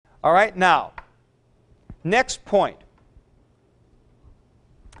All right, now, next point.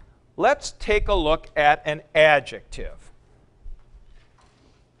 Let's take a look at an adjective.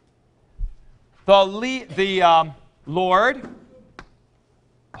 The Lord,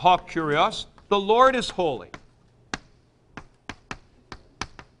 how curious, the Lord is holy.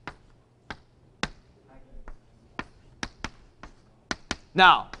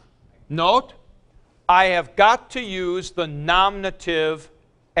 Now, note, I have got to use the nominative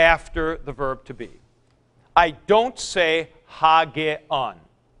after the verb to be. I don't say hage'an.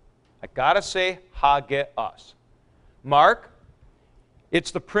 I got to say hage'as. Mark,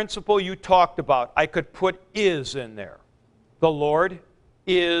 it's the principle you talked about. I could put is in there. The Lord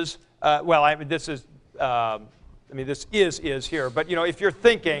is, this is here. But, if you're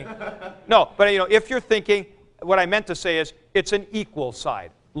thinking, if you're thinking, what I meant to say is it's an equal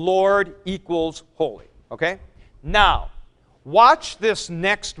side. Lord equals holy. Okay? Now, watch this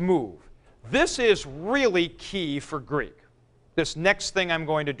next move. This is really key for Greek. This next thing I'm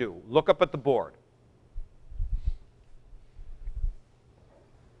going to do. Look up at the board.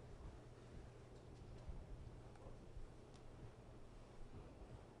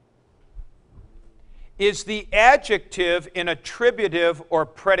 Is the adjective in attributive or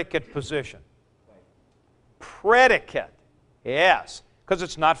predicate position? Predicate. Yes, because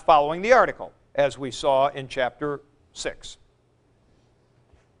it's not following the article, as we saw in chapter 6.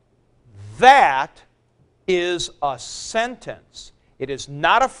 That is a sentence. It is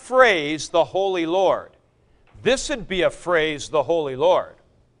not a phrase, the Holy Lord. This would be a phrase, the Holy Lord.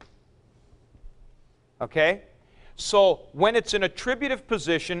 Okay? So when it's in attributive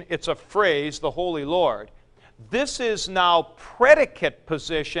position, it's a phrase, the Holy Lord. This is now predicate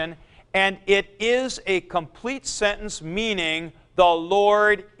position, and it is a complete sentence meaning the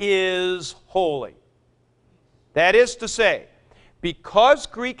Lord is holy. That is to say, because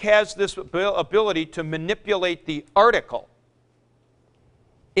Greek has this ability to manipulate the article,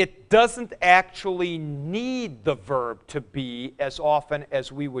 it doesn't actually need the verb to be as often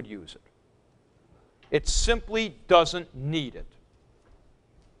as we would use it. It simply doesn't need it.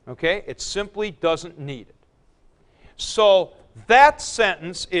 Okay? It simply doesn't need it. So that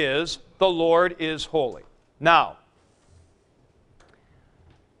sentence is, the Lord is holy. Now,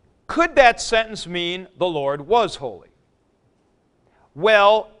 could that sentence mean the Lord was holy?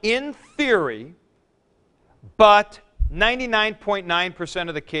 Well, in theory, but 99.9%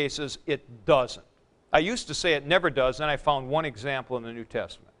 of the cases, it doesn't. I used to say it never does, and I found one example in the New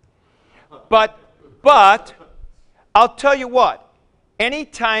Testament. But I'll tell you what,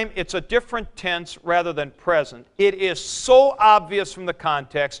 anytime it's a different tense rather than present, it is so obvious from the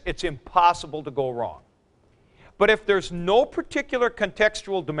context, it's impossible to go wrong. But if there's no particular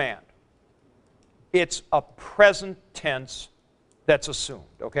contextual demand, it's a present tense that's assumed,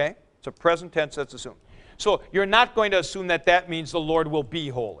 okay? It's a present tense that's assumed. So you're not going to assume that that means the Lord will be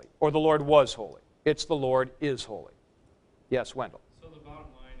holy or the Lord was holy. It's the Lord is holy. Yes, Wendell. So the bottom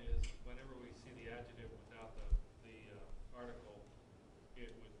line is whenever we see the adjective without the article,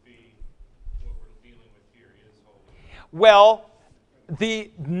 it would be what we're dealing with here is holy. Well,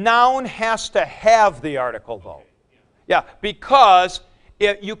 the noun has to have the article, though. Okay, yeah, because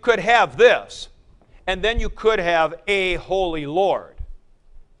you could have this, and then you could have a holy Lord.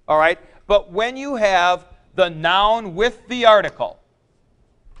 All right? But when you have the noun with the article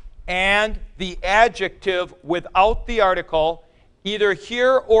and the adjective without the article, either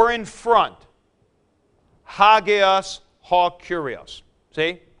here or in front, hageos, ha kurios.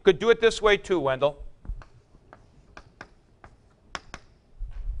 See? Could do it this way too, Wendell.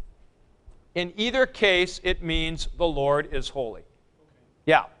 In either case, it means the Lord is holy.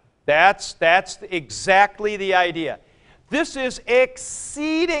 Yeah, that's exactly the idea. This is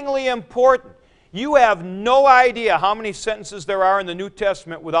exceedingly important. You have no idea how many sentences there are in the New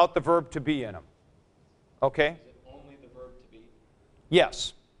Testament without the verb to be in them. Okay? Is it only the verb to be?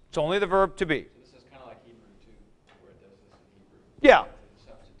 Yes, it's only the verb to be. So this is kind of like Hebrew too, where it does this in Hebrew. Yeah.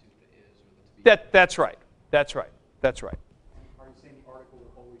 Substitute the is or the to be. That's right. That's right. That's right. Are you saying the article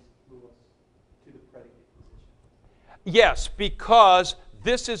will always clue us to the predicate position? Yes, because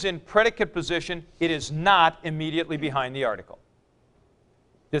this is in predicate position. It is not immediately behind the article.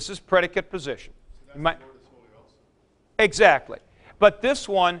 This is predicate position. So that's the Lord is holy also. Exactly. But this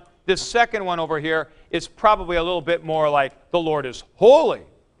one, this second one over here, is probably a little bit more like the Lord is holy, a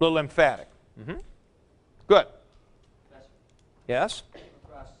little emphatic. Mm-hmm. Good. Yes?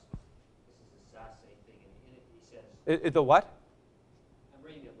 Across, this is the Sase thing, and in it he says, The what? I'm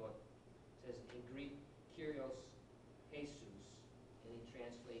reading a book, it says in Greek, Kyrios Jesus, and he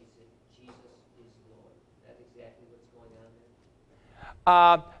translates it, Jesus is Lord. Is that exactly what's going on there?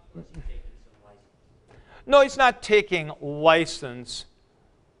 Or is he taking some license? No, he's not taking license.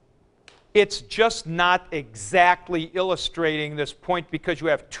 It's just not exactly illustrating this point because you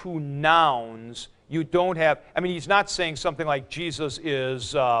have two nouns. You don't have, I mean, he's not saying something like Jesus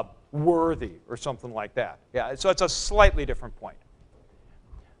is worthy or something like that. Yeah, so it's a slightly different point.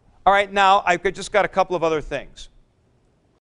 All right, now I've just got a couple of other things.